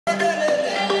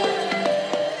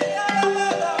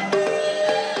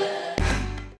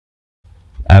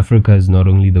Africa is not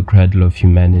only the cradle of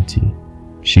humanity,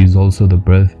 she is also the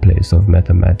birthplace of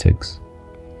mathematics.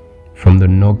 From the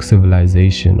Nok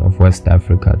civilization of West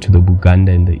Africa to the Buganda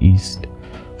in the east,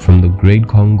 from the Great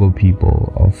Kongo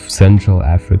people of Central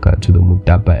Africa to the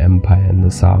Mutapa Empire in the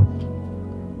south,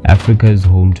 Africa is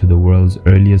home to the world's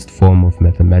earliest form of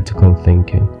mathematical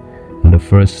thinking and the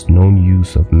first known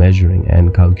use of measuring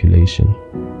and calculation,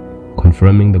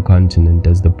 confirming the continent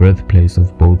as the birthplace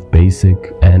of both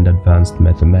basic and advanced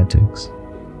mathematics.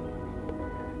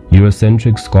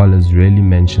 Eurocentric scholars rarely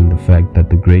mention the fact that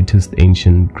the greatest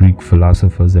ancient Greek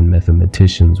philosophers and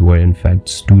mathematicians were in fact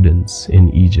students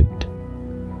in Egypt.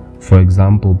 For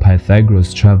example,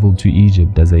 Pythagoras traveled to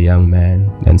Egypt as a young man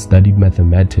and studied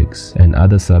mathematics and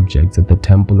other subjects at the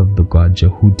temple of the god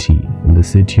Jehuti in the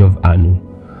city of Anu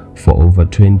for over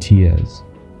 20 years.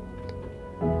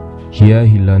 Here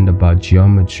he learned about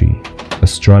geometry,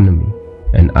 astronomy,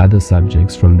 and other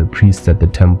subjects from the priests at the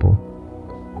temple,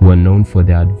 who were known for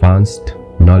their advanced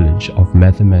knowledge of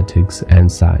mathematics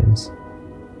and science.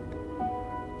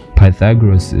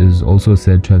 Pythagoras is also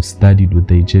said to have studied with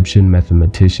the Egyptian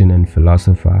mathematician and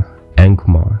philosopher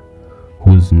Enkidu,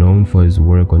 who is known for his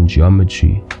work on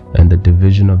geometry and the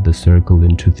division of the circle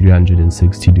into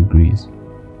 360 degrees.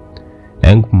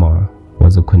 Enkidu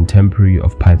was a contemporary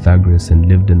of Pythagoras and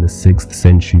lived in the 6th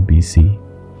century BC.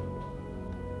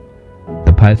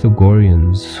 The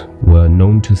Pythagoreans were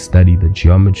known to study the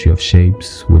geometry of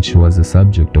shapes, which was a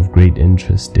subject of great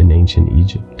interest in ancient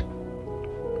Egypt.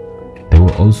 They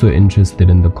were also interested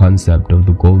in the concept of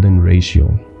the golden ratio,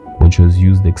 which was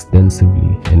used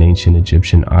extensively in ancient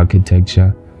Egyptian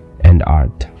architecture and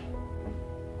art.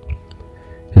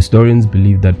 Historians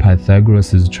believe that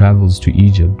Pythagoras' travels to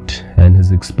Egypt and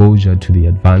his exposure to the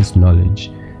advanced knowledge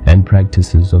and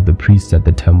practices of the priests at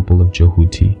the temple of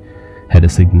Jehuti had a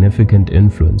significant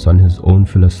influence on his own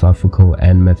philosophical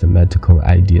and mathematical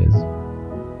ideas.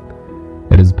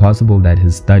 It is possible that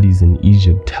his studies in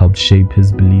Egypt helped shape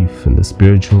his belief in the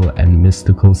spiritual and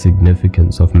mystical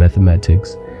significance of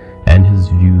mathematics and his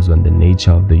views on the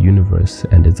nature of the universe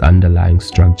and its underlying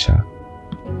structure.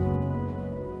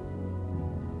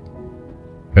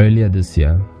 Earlier this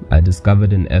year, I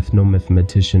discovered an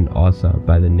ethno-mathematician author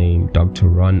by the name Dr.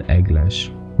 Ron Eglash,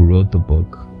 who wrote the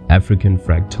book African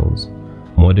Fractals: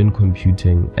 Modern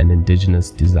Computing and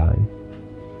Indigenous Design.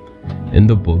 In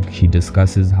the book, he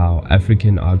discusses how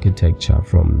African architecture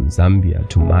from Zambia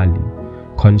to Mali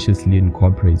consciously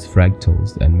incorporates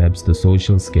fractals and maps the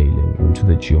social scaling into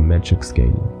the geometric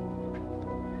scaling.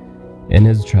 In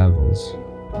his travels,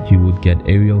 he would get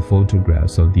aerial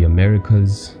photographs of the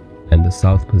Americas and the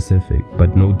South Pacific,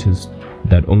 but noticed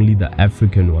that only the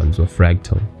African ones were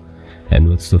fractal and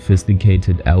with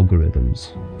sophisticated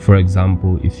algorithms. For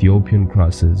example, Ethiopian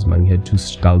crosses, Mangetu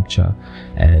sculpture,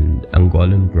 and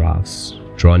Angolan graphs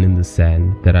drawn in the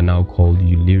sand that are now called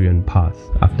Eulerian path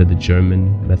after the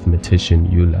German mathematician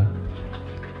Euler.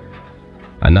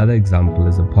 Another example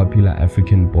is a popular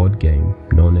African board game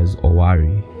known as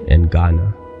Owari in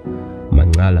Ghana,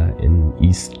 Mangala in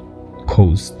East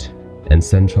Coast and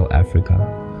Central Africa,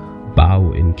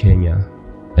 Bao in Kenya,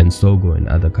 and Sogo in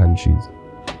other countries.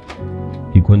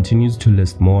 He continues to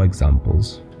list more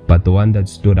examples, but the one that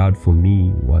stood out for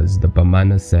me was the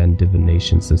Bamana sand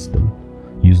divination system,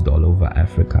 used all over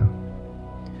Africa.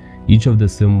 Each of the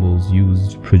symbols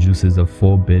used produces a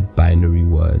 4-bit binary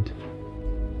word.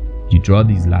 You draw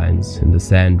these lines in the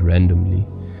sand randomly,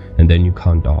 and then you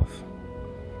count off.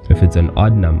 If it's an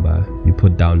odd number, you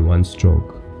put down 1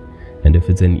 stroke, and if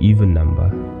it's an even number,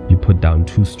 you put down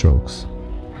 2 strokes.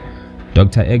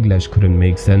 Dr. Eglash couldn't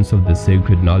make sense of the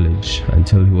sacred knowledge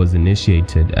until he was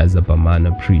initiated as a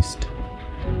Bamana priest.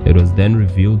 It was then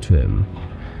revealed to him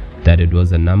that it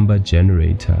was a number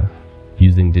generator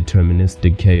using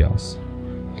deterministic chaos.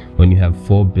 When you have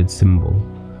 4-bit symbol,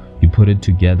 you put it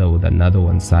together with another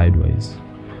one sideways.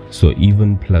 So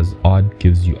even plus odd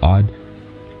gives you odd,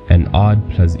 and odd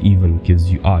plus even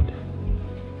gives you odd.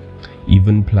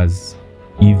 Even plus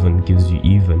even gives you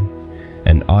even,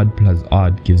 and odd plus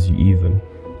odd gives you even.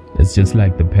 It's just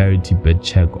like the parity bit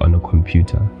check on a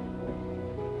computer.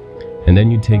 And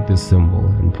then you take this symbol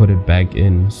and put it back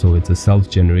in, so it's a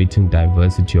self-generating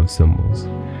diversity of symbols.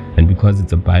 And because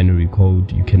it's a binary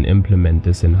code, you can implement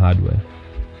this in hardware.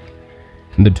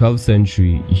 In the 12th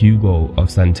century, Hugo of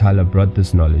Santalla brought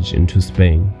this knowledge into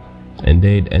Spain, and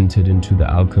they had entered into the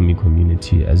alchemy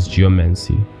community as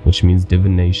geomancy, which means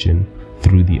divination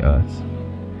through the earth.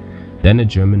 Then a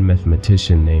German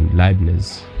mathematician named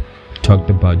Leibniz talked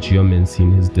about geomancy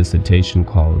in his dissertation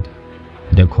called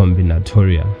De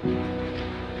Combinatoria.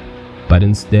 But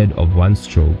instead of 1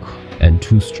 stroke and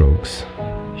 2 strokes,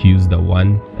 He used a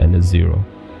 1 and a 0.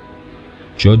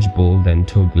 George Ball then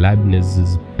took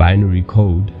Leibniz's binary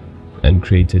code and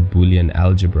created Boolean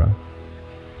algebra,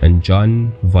 and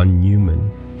John von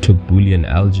Neumann took Boolean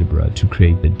algebra to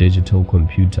create the digital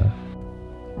computer.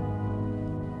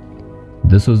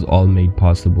 This was all made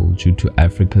possible due to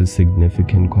Africa's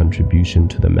significant contribution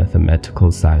to the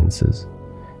mathematical sciences,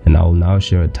 and I will now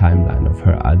share a timeline of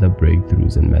her other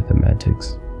breakthroughs in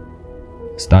mathematics.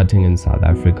 Starting in South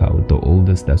Africa with the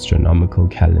oldest astronomical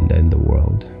calendar in the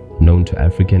world, known to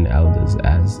African elders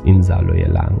as Inzalo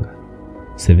Yelanga,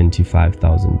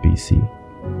 75,000 BC.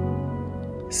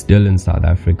 Still in South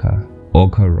Africa,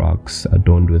 ochre rocks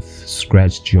adorned with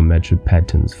scratched geometric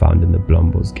patterns found in the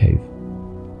Blombos cave,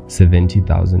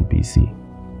 70,000 BC.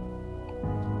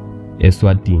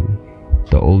 Eswatini,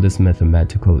 the oldest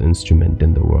mathematical instrument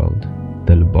in the world,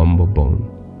 the Lubombo bone,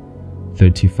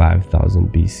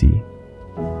 35,000 BC.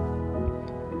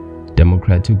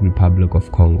 Democratic Republic of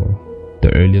Congo,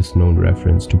 the earliest known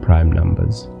reference to prime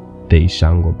numbers, the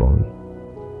Ishango bone,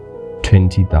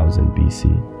 20,000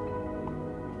 BC.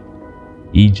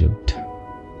 Egypt,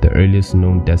 the earliest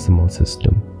known decimal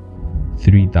system,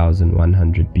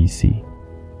 3,100 BC.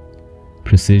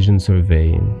 Precision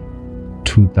surveying,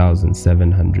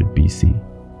 2,700 BC.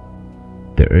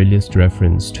 The earliest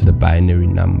reference to the binary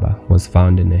number was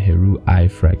found in a Heru I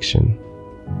fraction,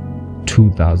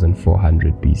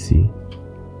 2,400 BC.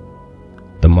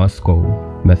 The Moscow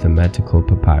mathematical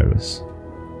papyrus,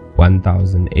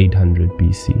 1,800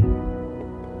 BC.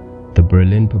 The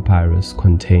Berlin papyrus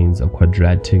contains a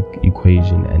quadratic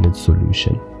equation and its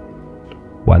solution,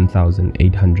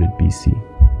 1,800 BC.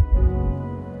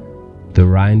 The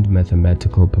Rhind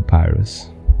mathematical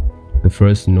papyrus, the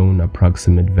first known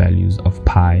approximate values of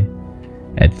pi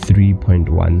at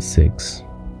 3.16.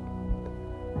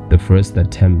 The first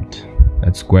attempt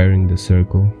at squaring the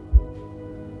circle,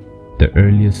 the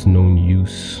earliest known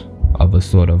use of a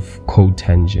sort of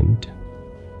cotangent,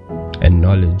 and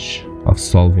knowledge of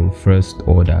solving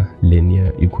first-order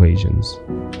linear equations,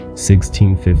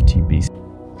 1650 BC.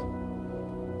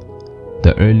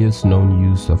 The earliest known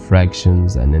use of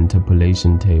fractions and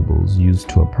interpolation tables used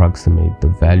to approximate the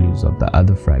values of the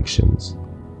other fractions,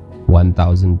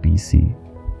 1000 BC.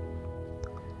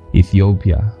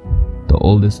 Ethiopia, the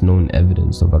oldest known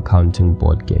evidence of a counting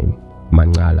board game,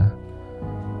 Mangala,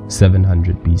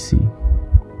 700 BC.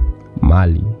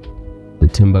 Mali, the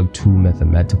Timbuktu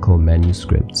mathematical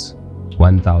manuscripts,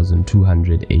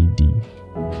 1200 AD.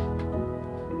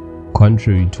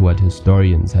 Contrary to what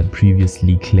historians had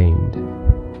previously claimed,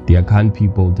 the Akan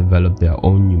people developed their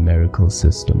own numerical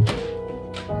system.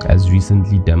 As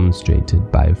recently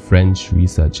demonstrated by a French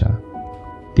researcher,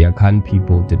 the Akan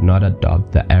people did not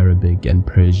adopt the Arabic and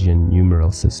Persian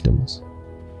numeral systems.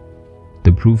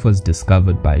 The proof was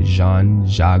discovered by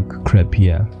Jean-Jacques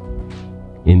Crepier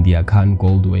in the Akan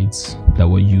gold weights that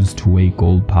were used to weigh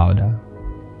gold powder,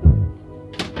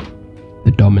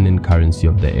 the dominant currency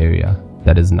of the area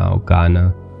that is now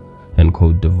Ghana and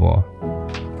Côte d'Ivoire,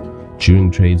 during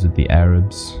trades with the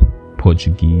Arabs,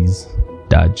 Portuguese,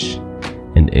 Dutch,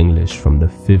 and English from the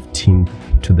 15th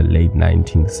to the late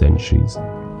 19th centuries.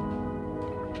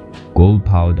 Gold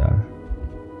powder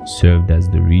served as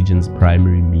the region's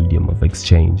primary medium of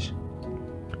exchange.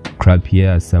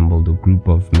 Crepier assembled a group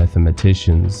of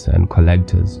mathematicians and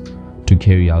collectors to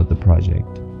carry out the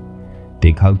project.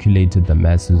 They calculated the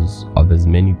masses of as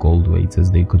many gold weights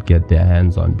as they could get their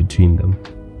hands on between them.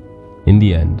 In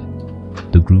the end,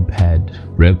 the group had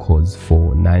records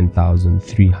for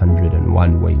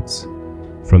 9,301 weights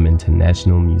from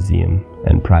international museum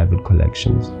and private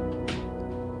collections.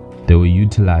 They were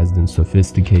utilized in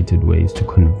sophisticated ways to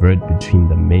convert between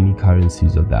the many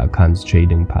currencies of the Akan's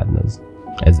trading partners,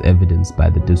 as evidenced by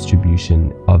the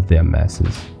distribution of their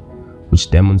masses, which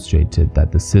demonstrated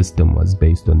that the system was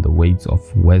based on the weights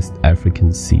of West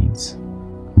African seeds,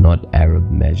 not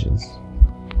Arab measures.